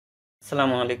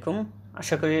আসসালামু আলাইকুম।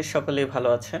 আশা করি সকলেই ভালো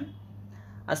আছেন।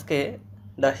 আজকে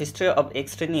দ্য হিস্ট্রি অব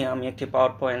এক্স-রে নিয়ে আমি একটি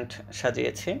পাওয়ার পয়েন্ট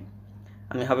সাজিয়েছি।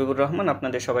 আমি হাবিবুর রহমান,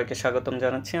 আপনাদের সবাইকে স্বাগতম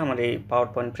জানাচ্ছি আমার এই পাওয়ার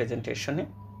পয়েন্ট প্রেজেন্টেশনে।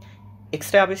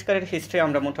 এক্স-রে আবিষ্কারের হিস্ট্রি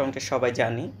আমরা মোটামুটি সবাই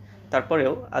জানি।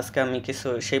 তারপরেও আজকে আমি কিছু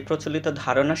সেই প্রচলিত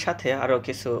ধারণার সাথে আরও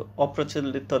কিছু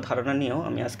অপ্রচলিত ধারণা নিয়েও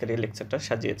আমি আজকের এই লেকচারটা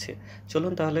সাজিয়েছি।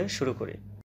 চলুন তাহলে শুরু করি।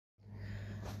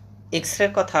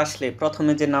 এক্স-রের কথা আসলে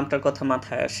প্রথমে যে নামটার কথা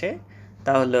মাথায় আসে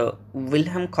তা হলো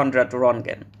উইলহেম কনরাড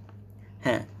রনগেন।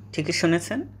 হ্যাঁ, ঠিকই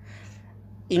শুনেছেন।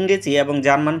 ইংরেজি এবং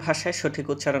জার্মান ভাষায় সঠিক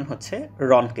উচ্চারণ হচ্ছে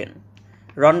রনগেন।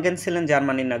 রনগেন ছিলেন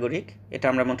জার্মানির নাগরিক, এটা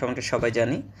আমরা মোটামুটি সবাই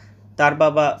জানি। তার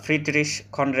বাবা ফ্রিডরিশ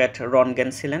কনরাড রনগেন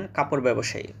ছিলেন কাপড়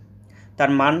ব্যবসায়ী। তার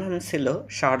মার নাম ছিল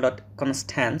শার্লট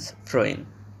কনস্ট্যান্স ফ্রোইন।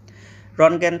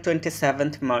 রনগেন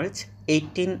 27 মার্চ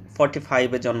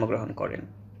 1845-এ জন্মগ্রহণ করেন।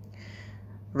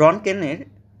 রনগেনের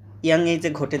ইয়াং এজে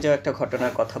ঘটে যাওয়া একটা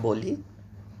ঘটনার কথা বলি।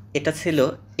 এটা ছিল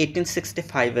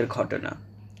 1865-এর ঘটনা।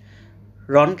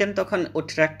 রনগেন তখন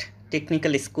উট্রাক্ট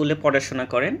টেকনিক্যাল স্কুলে পড়াশোনা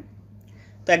করেন।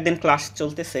 তো একদিন ক্লাস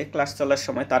চলতেছে, ক্লাস চলার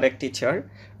সময় তার এক টিচার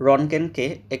রনগেনকে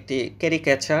একটি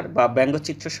ক্যারিকেচার বা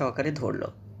ব্যঙ্গচিত্র সহকারে ধরল।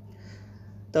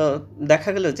 তো দেখা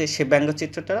গেল যে সে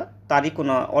ব্যঙ্গচিত্রটা তারই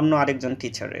কোনো অন্য আরেকজন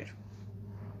টিচারের।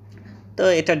 তো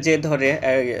এটার যে ধরে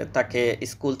তাকে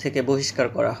স্কুল থেকে বহিষ্কার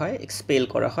করা হয়, এক্সপেল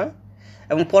করা হয়।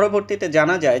 এবং পরবর্তীতে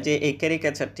জানা যায় যে এই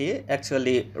ক্যারিকেচারটি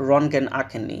অ্যাকচুয়ালি রনগেন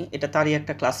আঁকেননি, এটা তারই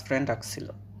একটা ক্লাস ফ্রেন্ড আঁকছিল।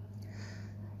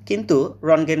 কিন্তু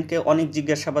রনগেনকে অনেক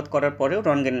জিজ্ঞাসাবাদ করার পরেও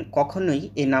রনগেন কখনোই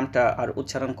এই নামটা আর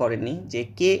উচ্চারণ করেনি যে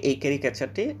কে এই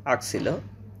ক্যারিকেচারটি আঁকছিল।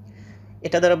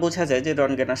 এটা দ্বারা বোঝা যায় যে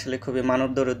রনগেন আসলে খুবই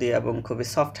মানবদরদী এবং খুবই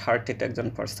সফট হার্টেড একজন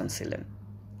পার্সন ছিলেন।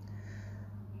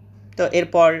 তো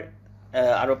এরপর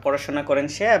আরও পড়াশোনা করেন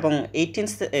সে, এবং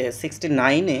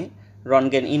 1869-এ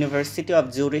রনগেন ইউনিভার্সিটি অফ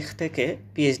জুরিখ থেকে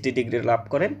পিএইচডি ডিগ্রি লাভ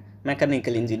করেন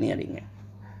মেকানিক্যাল ইঞ্জিনিয়ারিংয়ে।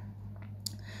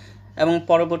 এবং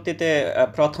পরবর্তীতে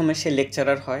প্রথমে সে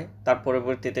লেকচারার হয়, তার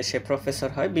পরবর্তীতে সে প্রফেসর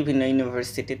হয়, বিভিন্ন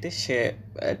ইউনিভার্সিটিতে সে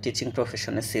টিচিং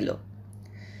প্রফেশনে ছিল।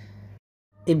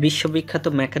 এই বিশ্ববিখ্যাত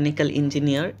mechanical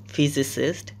engineer,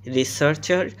 physicist,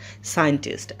 researcher,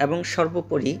 scientist এবং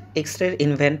সর্বোপরি এক্স-রের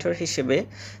ইনভেন্টর হিসেবে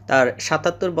তার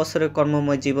 ৭৭ বছরের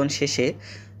কর্মময় জীবন শেষে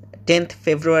 10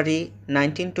 ফেব্রুয়ারি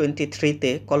 1923-তে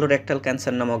কলোরেক্টাল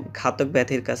ক্যান্সার নামক ঘাতক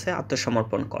ব্যাধির কাছে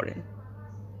আত্মসমর্পণ করেন।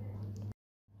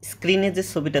 স্ক্রিনে যে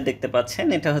ছবিটা দেখতে পাচ্ছেন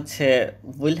এটা হচ্ছে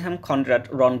উইলহেম কনরাড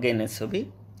রনগেনের ছবি।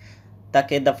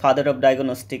 তাকে the father of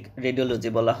diagnostic radiology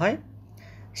বলা হয়।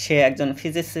 সে একজন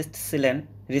ফিজিসিস্ট ছিলেন,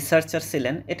 রিসার্চার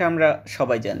ছিলেন, এটা আমরা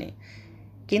সবাই জানি।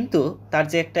 কিন্তু তার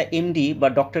যে একটা এমডি বা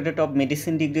ডক্টরেট অফ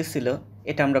মেডিসিন ডিগ্রি ছিল,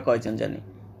 এটা আমরা কয়জন জানি?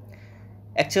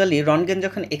 অ্যাকচুয়ালি রনগেন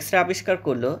যখন এক্স-রে আবিষ্কার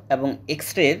করলো এবং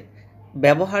এক্স-রের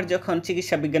ব্যবহার যখন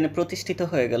চিকিৎসা বিজ্ঞানে প্রতিষ্ঠিত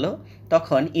হয়ে গেল,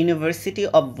 তখন ইউনিভার্সিটি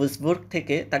অফ বুসবুর্গ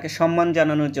থেকে তাকে সম্মান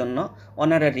জানানোর জন্য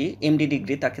অনারারি এমডি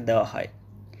ডিগ্রি তাকে দেওয়া হয়।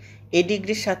 এই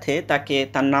ডিগ্রির সাথে তাকে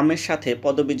তার নামের সাথে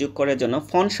পদবি যোগ করার জন্য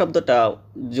ফন শব্দটা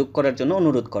যোগ করার জন্য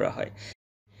অনুরোধ করা হয়।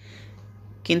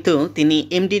 কিন্তু তিনি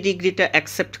এমডি ডিগ্রিটা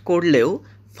অ্যাকসেপ্ট করলেও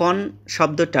ফন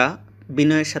শব্দটা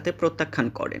বিনয়ের সাথে প্রত্যাখ্যান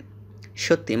করেন।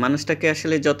 সত্যি মানুষটাকে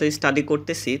আসলে যতই স্টাডি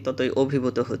করতেছি ততই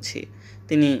অভিভূত হচ্ছি।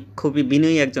 তিনি খুবই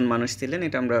বিনয়ী একজন মানুষ ছিলেন,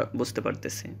 এটা আমরা বুঝতে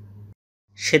পারতেছি।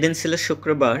 সেদিন ছিল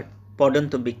শুক্রবার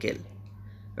পড়ন্ত বিকেল।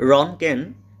 রনগেন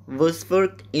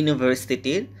বুসবুর্গ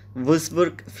ইউনিভার্সিটির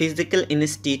বুসবুর্গ ফিজিক্যাল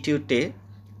ইনস্টিটিউটে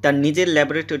তার নিজের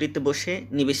ল্যাবরেটরিতে বসে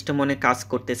নিবিষ্ট মনে কাজ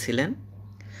করতেছিলেন।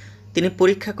 তিনি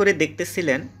পরীক্ষা করে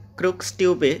দেখতেছিলেন ক্রুক্স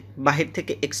টিউবে বাহির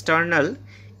থেকে এক্সটার্নাল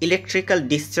ইলেকট্রিক্যাল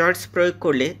ডিসচার্জ প্রয়োগ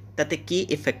করলে তাতে কী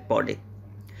এফেক্ট পড়ে।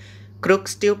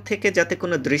 ক্রুক্স টিউব থেকে যাতে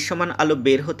কোনো দৃশ্যমান আলো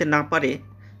বের হতে না পারে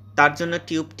তার জন্য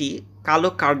টিউবটি কালো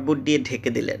কার্ডবোর্ড দিয়ে ঢেকে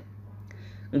দিলেন।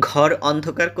 ঘর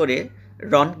অন্ধকার করে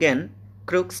রনগেন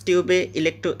ক্রুক্স টিউবে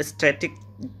ইলেকট্রোস্ট্যাটিক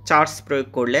চার্জ প্রয়োগ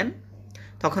করলেন।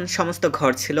 তখন সমস্ত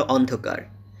ঘর ছিল অন্ধকার।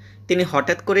 তিনি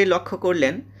হঠাৎ করেই লক্ষ্য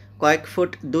করলেন কয়েক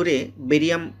ফুট দূরে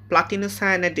বেরিয়াম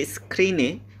প্লাটিনোসায়ানাইড স্ক্রিনে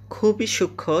খুবই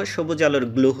সূক্ষ্ম সবুজ আলোর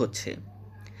গ্লো হচ্ছে।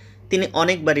 তিনি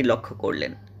অনেকবারই লক্ষ্য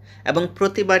করলেন এবং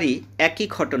প্রতিবারই একই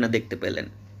ঘটনা দেখতে পেলেন।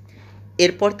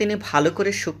 এরপর তিনি ভালো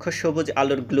করে সূক্ষ্ম সবুজ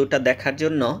আলোর গ্লোটা দেখার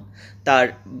জন্য তার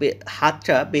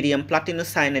হাতটা বেরিয়াম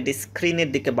প্লাটিনোসায়ানাইড স্ক্রিনের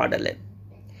দিকে বাড়ালেন।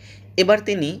 এবার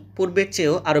তিনি পূর্বের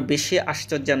চেয়েও আরও বেশি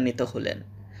আশ্চর্যান্বিত হলেন,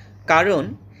 কারণ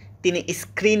তিনি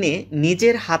স্ক্রিনে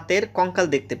নিজের হাতের কঙ্কাল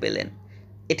দেখতে পেলেন।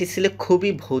 এটি ছিল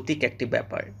খুবই ভৌতিক একটি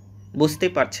ব্যাপার।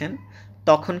 বুঝতেই পারছেন,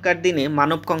 তখনকার দিনে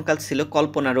মানব কঙ্কাল ছিল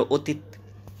কল্পনারও অতীত।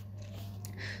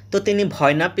 তো তিনি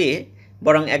ভয় না পেয়ে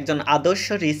বরং একজন আদর্শ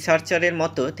রিসার্চারের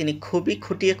মতো তিনি খুবই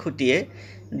খুঁটিয়ে খুঁটিয়ে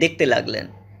দেখতে লাগলেন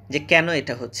যে কেন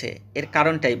এটা হচ্ছে, এর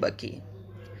কারণটাই বা কী।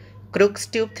 ক্রুক্স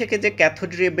টিউব থেকে যে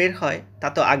ক্যাথোড রে বের হয় তা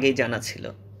তো আগেই জানা ছিল,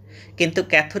 কিন্তু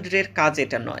ক্যাথোড রের কাজ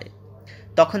এটা নয়।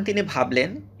 তখন তিনি ভাবলেন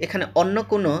এখানে অন্য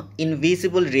কোনো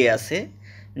ইনভিজিবল রে আছে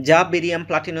যা বেরিয়াম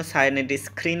প্লাটিনোসায়ানাইড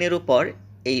স্ক্রিনের উপর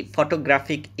এই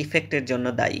ফটোগ্রাফিক ইফেক্টের জন্য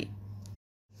দায়ী।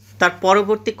 তার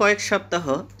পরবর্তী কয়েক সপ্তাহ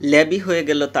ল্যাবই হয়ে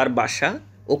গেল তার বাসা,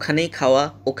 ওখানেই খাওয়া,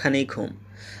 ওখানেই ঘুম,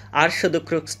 আর শুধু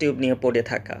ক্রুক্স টিউব নিয়ে পড়ে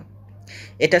থাকা।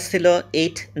 এটা ছিল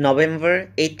 8 নভেম্বর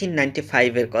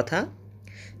 1895-এর কথা।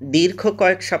 দীর্ঘ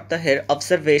কয়েক সপ্তাহের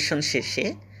অবজারভেশন শেষে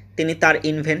তিনি তার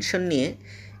ইনভেনশন নিয়ে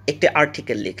একটি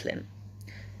আর্টিকেল লিখলেন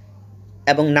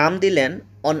এবং নাম দিলেন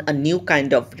on a new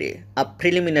kind of রে, আ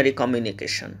প্রিলিমিনারি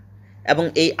কমিউনিকেশন। এবং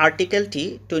এই আর্টিকেলটি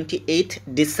 28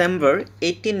 ডিসেম্বর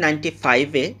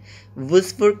 1895-এ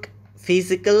উইজবুর্গ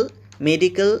ফিজিক্যাল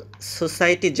মেডিকেল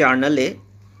সোসাইটি জার্নালে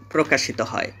প্রকাশিত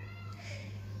হয়।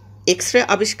 এক্স রে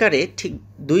আবিষ্কারে ঠিক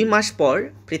 2 মাস পর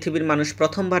পৃথিবীর মানুষ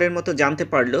প্রথমবারের মতো জানতে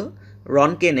পারল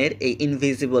রনকেনের এই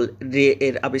ইনভিজিবল রে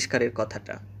এর আবিষ্কারের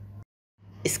কথাটা।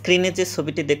 স্ক্রিনে যে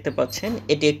ছবিটি দেখতে পাচ্ছেন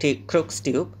এটি একটি ক্রুক্স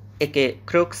টিউব, একে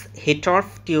ক্রুক্স হেটর্ফ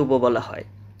টিউবও বলা হয়।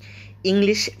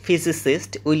 ইংলিশ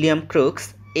ফিজিসিস্ট উইলিয়াম ক্রুক্স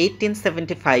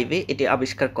 1875-এ এটি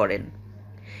আবিষ্কার করেন।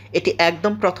 এটি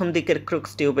একদম প্রথম দিকের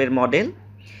ক্রুক্স টিউবের মডেল।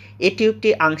 এই টিউবটি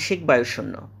আংশিক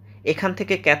বায়ুশূন্য, এখান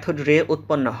থেকে ক্যাথোড রে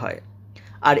উৎপন্ন হয়,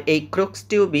 আর এই ক্রুক্স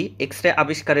টিউবই এক্স রে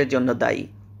আবিষ্কারের জন্য দায়ী।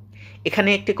 এখানে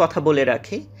একটি কথা বলে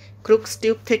রাখি, ক্রুক্স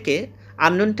টিউব থেকে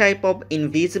আননোন টাইপ অব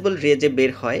ইনভিজিবল রে যে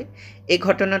বের হয়, এই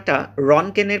ঘটনাটা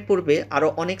রনকেনের পূর্বে আরও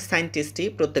অনেক সায়েন্টিস্টই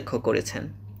প্রত্যক্ষ করেছেন,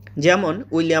 যেমন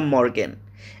উইলিয়াম মর্গ্যান।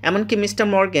 এমনকি mister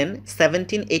Morgan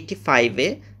 1785-এ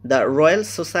the royal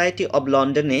society of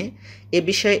লন্ডনে এ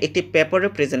বিষয়ে একটি পেপারও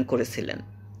প্রেজেন্ট করেছিলেন।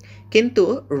 কিন্তু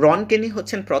রনকেনই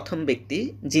হচ্ছেন প্রথম ব্যক্তি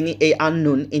যিনি এই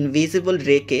আননোন ইনভিজিবল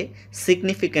রেকে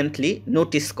সিগনিফিক্যান্টলি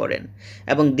নোটিস করেন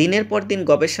এবং দিনের পর দিন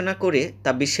গবেষণা করে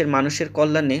তা বিশ্বের মানুষের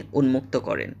কল্যাণে উন্মুক্ত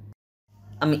করেন।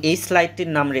 আমি এই স্লাইডটির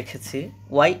নাম রেখেছি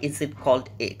Y is it called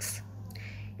x.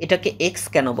 এটাকে এক্স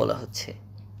কেন বলা হচ্ছে?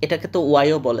 এটাকে তো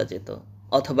ওয়াইও বলা যেত,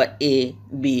 অথবা এ,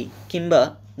 বি, কিংবা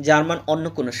জার্মান অন্য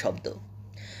কোনো শব্দ।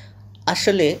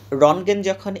 আসলে রনগেন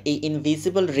যখন এই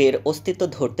ইনভিজিবল রের অস্তিত্ব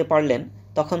ধরতে পারলেন,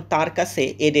 তখন তার কাছে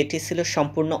এ রেটি ছিল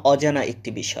সম্পূর্ণ অজানা একটি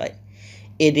বিষয়।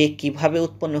 এ রে কীভাবে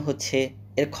উৎপন্ন হচ্ছে,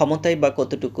 এর ক্ষমতাই বা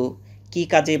কতটুকু, কী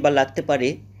কাজে বা লাগতে পারে,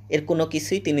 এর কোনো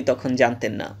কিছুই তিনি তখন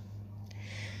জানতেন না।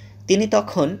 তিনি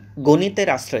তখন গণিতের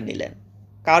আশ্রয় নিলেন,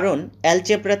 কারণ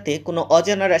অ্যালজেব্রাতে কোনো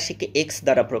অজানা রাশিকে এক্স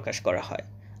দ্বারা প্রকাশ করা হয়।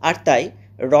 আর তাই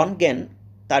রনগেন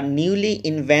তার নিউলি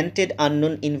ইনভেন্টেড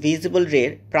আননোন ইনভিজিবল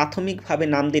রের প্রাথমিকভাবে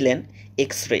নাম দিলেন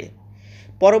এক্স রে।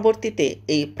 পরবর্তীতে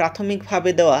এই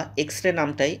প্রাথমিকভাবে দেওয়া এক্স রে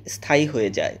নামটাই স্থায়ী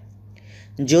হয়ে যায়,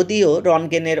 যদিও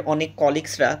রনগেনের অনেক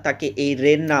কলিগসরা তাকে এই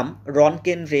রের নাম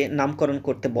রনগেন রে নামকরণ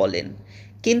করতে বলেন,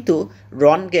 কিন্তু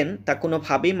রনগেন তা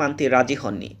কোনোভাবেই মানতে রাজি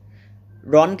হননি।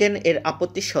 রনগেন এর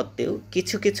আপত্তি সত্ত্বেও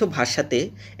কিছু কিছু ভাষাতে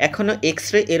এখনও এক্স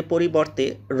রে এর পরিবর্তে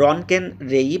রনগেন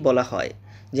রেই বলা হয়,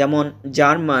 যেমন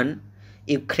German,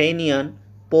 Ukrainian,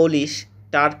 Polish,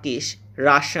 Turkish,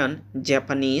 Russian,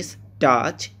 Japanese,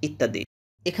 Dutch ইত্যাদি।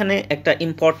 এখানে একটা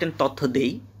ইম্পর্টেন্ট তথ্য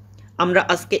দেই, আমরা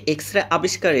আজকে এক্স রে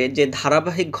আবিষ্কারের যে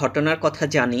ধারাবাহিক ঘটনার কথা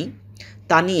জানি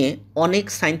তা নিয়ে অনেক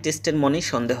সায়েন্টিস্টের মনে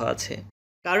সন্দেহ আছে।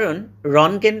 কারণ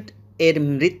রনগেন এর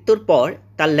মৃত্যুর পর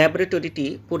তার ল্যাবরেটরিটি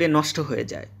পুরো নষ্ট হয়ে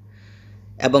যায়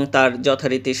এবং তার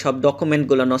যথারীতি সব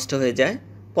ডকুমেন্টগুলো নষ্ট হয়ে যায়।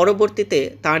 পরবর্তীতে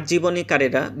তার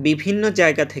জীবনীকারেরা বিভিন্ন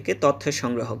জায়গা থেকে তথ্য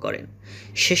সংগ্রহ করেন,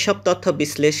 সেসব তথ্য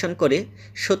বিশ্লেষণ করে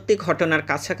সত্যি ঘটনার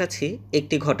কাছাকাছি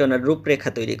একটি ঘটনার রূপরেখা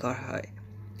তৈরি করা হয়,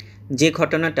 যে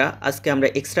ঘটনাটা আজকে আমরা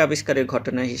এক্স রে আবিষ্কারের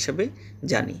ঘটনা হিসেবে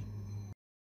জানি।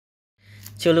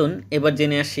 চলুন এবার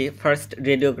জেনে আসি ফার্স্ট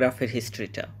রেডিওগ্রাফির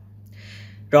হিস্ট্রিটা।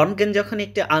 রনগেন যখন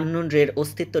একটি আননোন রের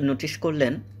অস্তিত্ব নোটিশ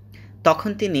করলেন,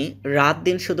 তখন তিনি রাত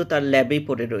দিন শুধু তার ল্যাবেই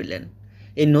পড়ে রইলেন।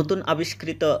 এই নতুন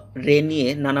আবিষ্কৃত রে নিয়ে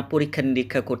নানা পরীক্ষা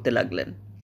নিরীক্ষা করতে লাগলেন।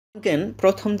 রনগেন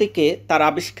প্রথম দিকে তার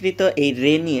আবিষ্কৃত এই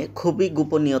রে নিয়ে খুবই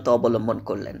গোপনীয়তা অবলম্বন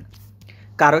করলেন,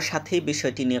 কারো সাথেই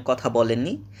বিষয়টি নিয়ে কথা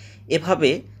বলেননি।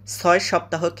 এভাবে 6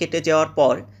 সপ্তাহ কেটে যাওয়ার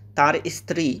পর তার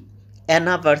স্ত্রী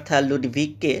অ্যানা বার্থা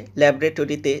লুডভিগকে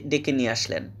ল্যাবরেটরিতে ডেকে নিয়ে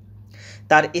আসলেন।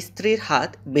 তার স্ত্রীর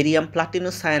হাত বেরিয়াম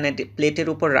প্লাটিনোসায়ানাইড প্লেটের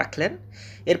উপর রাখলেন।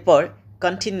 এরপর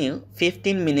কন্টিনিউ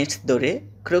 15 মিনিটস ধরে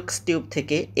ক্রুক্স টিউব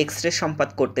থেকে এক্স রে সম্পাদ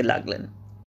করতে লাগলেন।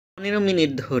 15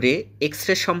 মিনিট ধরে এক্স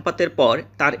রে সম্পাদের পর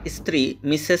তার স্ত্রী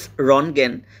মিসেস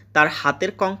রনগেন তার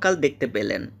হাতের কঙ্কাল দেখতে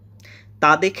পেলেন।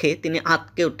 তা দেখে তিনি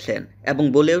আঁতকে উঠলেন এবং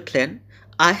বলে উঠলেন,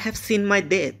 I have seen my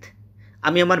death,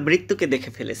 আমি আমার মৃত্যুকে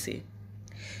দেখে ফেলেছি।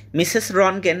 মিসেস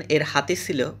রনগেন এর হাতে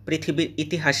ছিল পৃথিবীর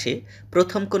ইতিহাসে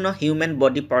প্রথম কোনো হিউম্যান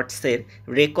বডি পার্টসের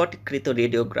রেকর্ডকৃত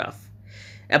রেডিওগ্রাফ,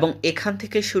 এবং এখান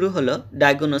থেকে শুরু হলো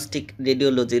ডায়াগনস্টিক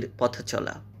রেডিওলজির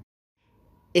পথচলা।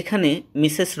 এখানে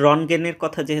মিসেস রনগেনের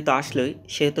কথা যেহেতু আসলোই,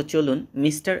 সেহেতু চলুন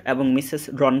মিস্টার এবং মিসেস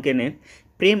রনগেনের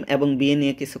প্রেম এবং বিয়ে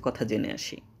নিয়ে কিছু কথা জেনে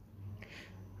আসি।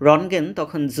 রনগেন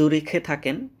তখন জুরিখে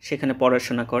থাকেন, সেখানে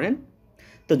পড়াশোনা করেন।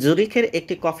 তো জুরিখের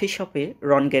একটি কফি শপে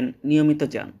রনগেন নিয়মিত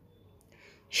যান।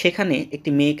 সেখানে একটি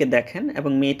মেয়েকে দেখেন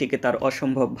এবং মেয়েটিকে তার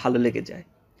অসম্ভব ভালো লেগে যায়।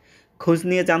 খোঁজ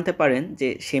নিয়ে জানতে পারেন যে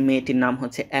সে মেয়েটির নাম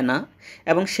হচ্ছে অ্যানা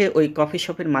এবং সে ওই কফি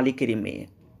শপের মালিকেরই মেয়ে।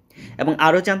 এবং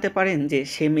আরও জানতে পারেন যে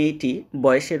সে মেয়েটি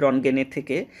বয়সে রনগেনের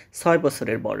থেকে 6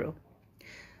 বছরের বড়।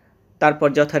 তারপর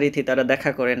যথারীতি তারা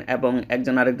দেখা করেন এবং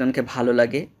একজন আরেকজনকে ভালো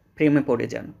লাগে, প্রেমে পড়ে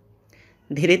যান।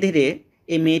 ধীরে ধীরে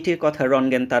এই মেয়েটির কথা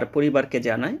রনগেন তার পরিবারকে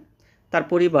জানায়। তার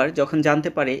পরিবার যখন জানতে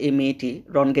পারে এই মেয়েটি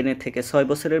রনগেনের থেকে 6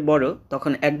 বছরের বড়,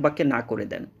 তখন এক বাক্যে না করে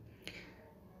দেন।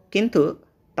 কিন্তু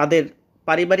তাদের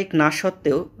পারিবারিক না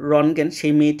সত্ত্বেও রনগেন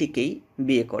সেই মেয়েটিকেই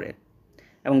বিয়ে করেন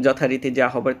এবং যথারীতি যা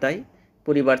হবার তাই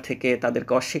পরিবার থেকে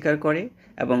তাদেরকে অস্বীকার করে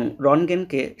এবং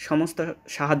রনগেনকে সমস্ত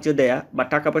সাহায্য দেয়া বা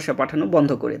টাকা পয়সা পাঠানো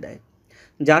বন্ধ করে দেয়,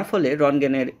 যার ফলে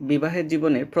রনগেনের বিবাহের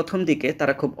জীবনের প্রথম দিকে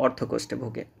তারা খুব অর্থকষ্টে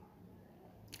ভোগে।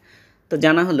 তো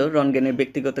জানা হলো রনগেনের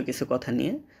ব্যক্তিগত কিছু কথা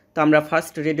নিয়ে। তো আমরা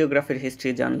ফার্স্ট রেডিওগ্রাফির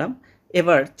হিস্ট্রি জানলাম,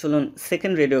 এবার চলুন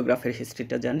সেকেন্ড রেডিওগ্রাফির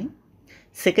হিস্ট্রিটা জানি।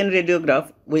 সেকেন্ড রেডিওগ্রাফ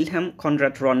উইলহেম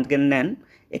কনরাড রনগেন নেন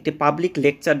একটি পাবলিক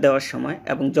লেকচার দেওয়ার সময়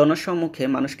এবং জনসম্মুখে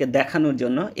মানুষকে দেখানোর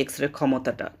জন্য এক্স রে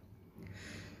ক্ষমতাটা।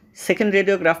 সেকেন্ড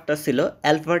রেডিওগ্রাফটা ছিল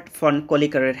অ্যালবার্ট ফন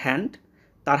কলিকারের হ্যান্ড,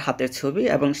 তার হাতের ছবি,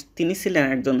 এবং তিনি ছিলেন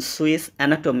একজন সুইস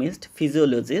অ্যানাটমিস্ট,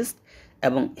 ফিজিওলজিস্ট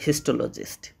এবং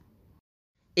হিস্টোলজিস্ট।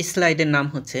 এই স্লাইডের নাম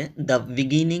হচ্ছে দ্য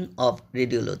বিগিনিং অফ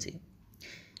রেডিওলজি।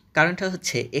 কারণটা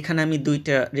হচ্ছে এখানে আমি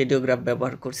দুইটা রেডিওগ্রাফ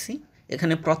ব্যবহার করছি।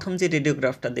 এখানে প্রথম যে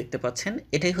রেডিওগ্রাফটা দেখতে পাচ্ছেন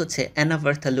এটাই হচ্ছে অ্যানা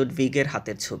বার্থা লুডভিগের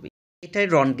হাতের ছবি। এটাই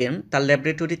রনগেন তার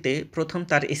ল্যাবরেটরিতে প্রথম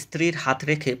তার স্ত্রীর হাত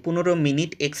রেখে 15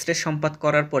 মিনিট এক্স রে সম্পাদ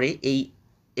করার পরে এই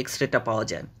এক্স রেটা পাওয়া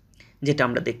যায়, যেটা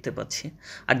আমরা দেখতে পাচ্ছি।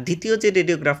 আর দ্বিতীয় যে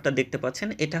রেডিওগ্রাফটা দেখতে পাচ্ছেন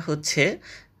এটা হচ্ছে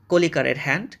কলিকারের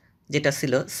হ্যান্ড, যেটা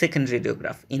ছিল second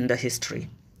radiograph in the history.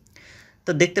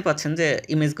 তো দেখতে পাচ্ছেন যে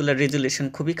ইমেজগুলোর রেজুলেশন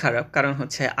খুবই খারাপ, কারণ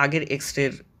হচ্ছে আগের এক্স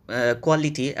রের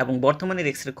কোয়ালিটি এবং বর্তমানের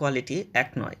এক্স রে কোয়ালিটি এক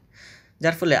নয়,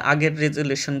 যার ফলে আগের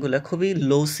রেজুলেশনগুলো খুবই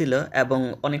লো ছিল এবং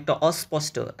অনেকটা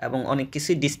অস্পষ্ট এবং অনেক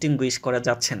কিছুই ডিস্টিংগুইশ করা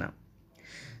যাচ্ছে না।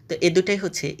 তো এই দুটাই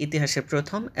হচ্ছে ইতিহাসের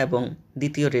প্রথম এবং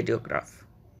দ্বিতীয় রেডিওগ্রাফ।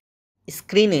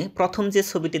 স্ক্রিনে প্রথম যে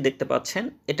ছবিটি দেখতে পাচ্ছেন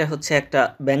এটা হচ্ছে একটা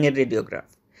ব্যাঙের রেডিওগ্রাফ।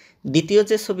 দ্বিতীয়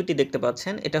যে ছবিটি দেখতে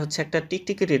পাচ্ছেন এটা হচ্ছে একটা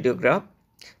টিকটিকি রেডিওগ্রাফ।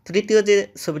 তৃতীয় যে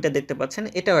ছবিটা দেখতে পাচ্ছেন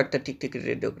এটাও একটা টিকটিকি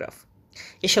রেডিওগ্রাফ।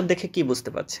 এসব দেখে কি বুঝতে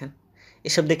পারছেন?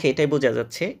 এসব দেখে এটাই বোঝা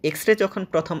যাচ্ছে এক্স রে যখন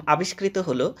প্রথম আবিষ্কৃত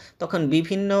হলো তখন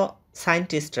বিভিন্ন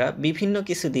সায়েন্টিস্টরা বিভিন্ন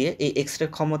কিছু দিয়ে এই এক্স রে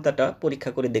ক্ষমতাটা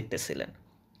পরীক্ষা করে দেখতেছিলেন।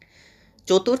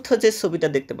 চতুর্থ যে ছবিটা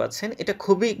দেখতে পাচ্ছেন এটা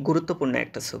খুবই গুরুত্বপূর্ণ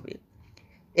একটা ছবি।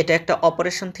 এটা একটা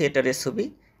অপারেশন থিয়েটারের ছবি,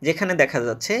 যেখানে দেখা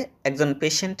যাচ্ছে একজন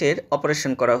পেশেন্টের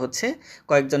অপারেশন করা হচ্ছে,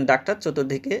 কয়েকজন ডাক্তার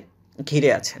চতুর্দিকে ঘিরে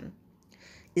আছেন।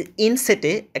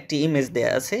 ইনসেটে একটি ইমেজ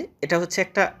দেয়া আছে, এটা হচ্ছে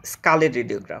একটা স্কালের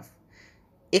রেডিওগ্রাফ।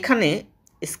 এখানে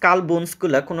স্কাল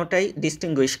বোনসগুলো কোনোটাই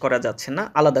ডিস্টিংগুইশ করা যাচ্ছে না,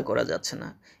 আলাদা করা যাচ্ছে না,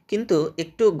 কিন্তু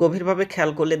একটু গভীরভাবে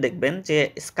খেয়াল করলে দেখবেন যে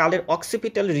স্কালের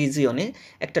অক্সিপিটাল রিজিয়নে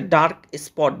একটা ডার্ক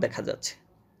স্পট দেখা যাচ্ছে।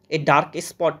 এই ডার্ক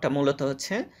স্পটটা মূলত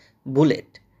হচ্ছে বুলেট।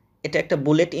 এটা একটা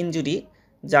বুলেট ইনজুরি,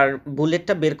 যার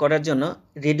বুলেটটা বের করার জন্য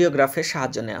রেডিওগ্রাফের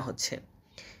সাহায্য নেওয়া হচ্ছে।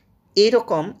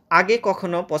 এইরকম আগে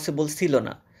কখনো পসিবল ছিল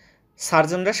না।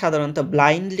 সার্জনরা সাধারণত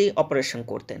ব্লাইন্ডলি অপারেশন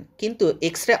করতেন, কিন্তু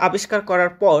এক্স রে আবিষ্কার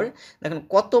করার পর দেখেন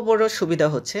কত বড় সুবিধা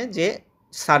হচ্ছে যে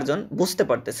সার্জন বুঝতে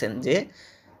পারতেছেন যে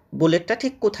বুলেটটা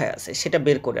ঠিক কোথায় আছে সেটা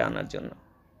বের করে আনার জন্য।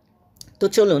 তো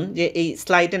চলুন, যে এই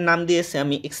স্লাইডের নাম দিয়েছে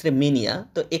আমি এক্স রে মিনিয়া।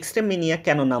 তো এক্স রে মিনিয়া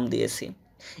কেন নাম দিয়েছি,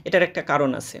 এটার একটা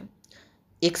কারণ আছে।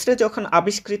 এক্স রে যখন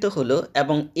আবিষ্কৃত হলো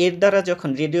এবং এর দ্বারা যখন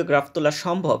রেডিওগ্রাফ তোলা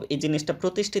সম্ভব, এই জিনিসটা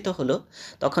প্রতিষ্ঠিত হলো,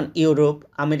 তখন ইউরোপ,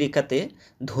 আমেরিকাতে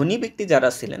ধনী ব্যক্তি যারা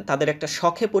ছিলেন তাদের একটা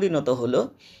শখে পরিণত হলো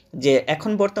যে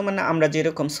এখন বর্তমানে আমরা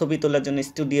যেরকম ছবি তোলার জন্য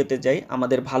স্টুডিওতে যাই,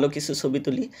 আমাদের ভালো কিছু ছবি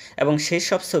তুলি এবং সেই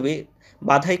সব ছবি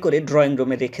বাধাই করে ড্রয়িং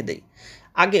রুমে রেখে দেই।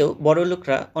 আগেও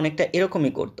বড়লোকরা অনেকটা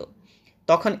এরকমই করতো।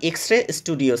 তখন এক্স রে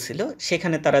স্টুডিও ছিল,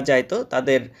 সেখানে তারা যাইতো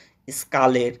তাদের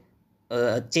স্কালের,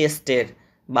 চেস্টের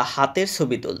বা হাতের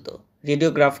ছবি তুলতো।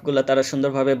 রেডিওগ্রাফগুলো তারা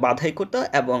সুন্দরভাবে বাধাই করতো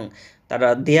এবং তারা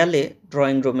দেয়ালে,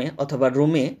 ড্রয়িং রুমে অথবা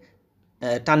রুমে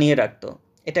টানিয়ে রাখতো।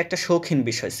 এটা একটা শৌখিন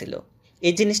বিষয় ছিল।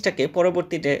 এই জিনিসটাকে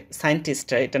পরবর্তীতে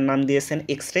সায়েন্টিস্টরা এটার নাম দিয়েছেন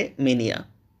এক্স রে মেনিয়া।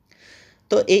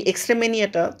 তো এই এক্স রে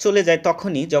মেনিয়াটা চলে যায়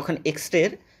তখনই যখন এক্স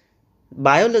রের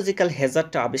বায়োলজিক্যাল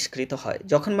হ্যাজার্ডটা আবিষ্কৃত হয়।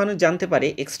 যখন মানুষ জানতে পারে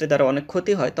এক্স রে দ্বারা অনেক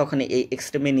ক্ষতি হয়, তখনই এই এক্স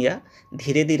রে মেনিয়া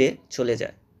ধীরে ধীরে চলে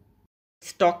যায়।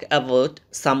 Stock about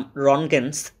some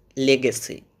রনগেনস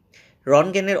legacy.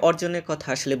 রনগেনের অর্জনের কথা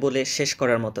আসলে বলে শেষ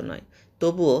করার মতো নয়,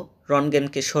 তবুও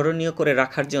রন্টগেনকে স্মরণীয় করে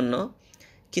রাখার জন্য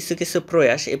কিছু কিছু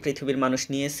প্রয়াস এই পৃথিবীর মানুষ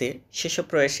নিয়েছে, সেসব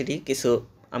প্রয়াসেরই কিছু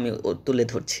আমি তুলে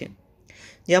ধরছি।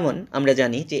 যেমন আমরা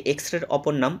জানি যে এক্স-রের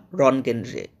অপর নাম রন্টগেন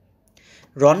রে।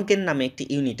 রন্টগেন নামে একটি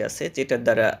ইউনিট আছে যেটার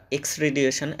দ্বারা এক্স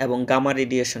রেডিয়েশন এবং গামা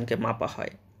রেডিয়েশনকে মাপা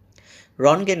হয়।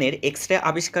 রন্টগেনের এক্স-রে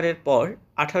আবিষ্কারের পর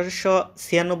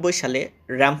 1896 সালে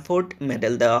র্যামফোর্ড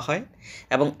মেডেল দেওয়া হয়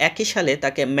এবং একই সালে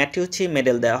তাকে ম্যাটিউচি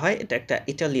মেডেল দেওয়া হয়, এটা একটা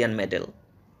ইটালিয়ান মেডেল।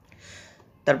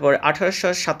 তারপর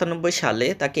 1897 সালে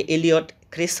তাকে এলিয়ট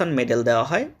ক্রিসন মেডেল দেওয়া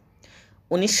হয়।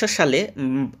 1900 সালে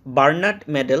Bernard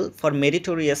medal for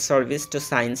meritorious service to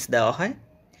science দেওয়া হয়।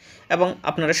 এবং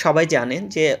আপনারা সবাই জানেন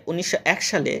যে 1901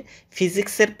 সালে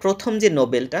ফিজিক্সের প্রথম যে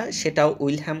নোবেলটা সেটাও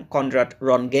উইলহ্যাম কনরাড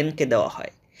রন্টগেনকে দেওয়া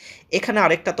হয়। এখানে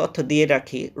আরেকটা তথ্য দিয়ে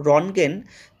রাখি, রন্টগেন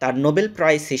তার নোবেল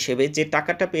প্রাইজ হিসেবে যে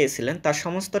টাকাটা পেয়েছিলেন তার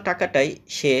সমস্ত টাকাটাই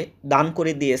সে দান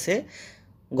করে দিয়েছে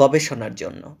গবেষণার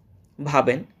জন্য।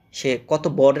 ভাবেন সে কত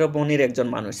বড় মনের একজন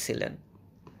মানুষ ছিলেন।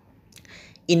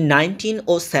 In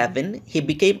 1907, he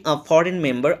became a foreign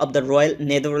member of the Royal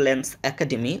Netherlands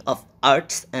Academy of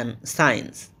Arts and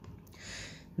Science.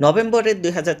 নভেম্বরের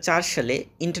 2004 সালে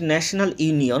international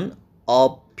union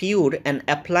of pure and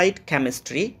applied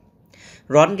chemistry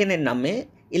রন্টগেনের নামে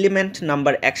এলিমেন্ট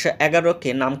নাম্বার 111কে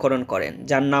নামকরণ করেন,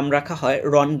 যার নাম রাখা হয়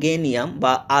রন্টগেনিয়াম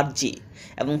বা আরজি,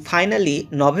 এবং ফাইনালি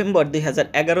নভেম্বর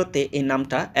 2011তে এই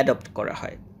নামটা অ্যাডপ্ট করা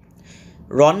হয়।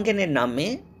 রন্টগেনের নামে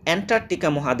অ্যান্টার্কটিকা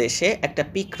মহাদেশে একটা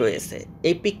পিক রয়েছে,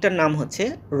 এই পিকটার নাম হচ্ছে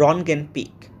রন্টগেন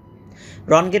পিক।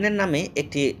 রন্টগেনের নামে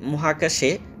একটি মহাকাশে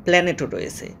প্ল্যানেটও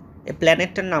রয়েছে, এই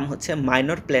প্ল্যানেটটার নাম হচ্ছে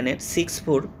মাইনর প্ল্যানেট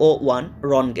 6401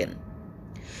 রন্টগেন।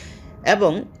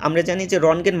 এবং আমরা জানি যে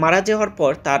রন্টগেন মারা যাওয়ার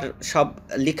পর তার সব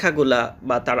লেখাগুলা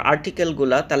বা তার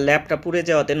আর্টিকেলগুলা তার ল্যাবটা পুড়ে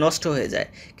যাওয়াতে নষ্ট হয়ে যায়,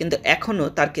 কিন্তু এখনও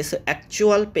তার কিছু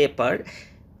actual paper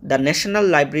the national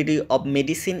library of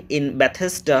medicine in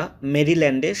ব্যাথেসডা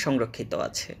মেরিল্যান্ডে সংরক্ষিত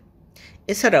আছে।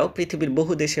 এছাড়াও পৃথিবীর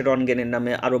বহু দেশে রন্টগেনের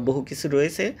নামে আরও বহু কিছু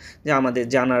রয়েছে যা আমাদের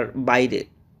জানার বাইরে।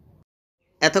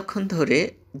 এতক্ষণ ধরে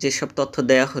যেসব তথ্য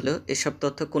দেয়া হলো এসব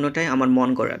তথ্য কোনোটাই আমার মন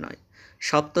গড়া নয়,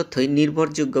 সব তথ্যই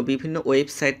নির্ভরযোগ্য বিভিন্ন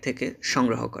ওয়েবসাইট থেকে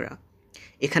সংগ্রহ করা।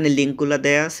 এখানে লিঙ্কগুলো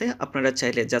দেয়া আছে, আপনারা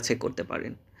চাইলে যাচাই করতে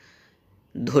পারেন।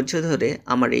 ধৈর্য ধরে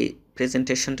আমার এই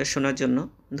প্রেজেন্টেশনটা শোনার জন্য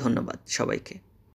ধন্যবাদ সবাইকে।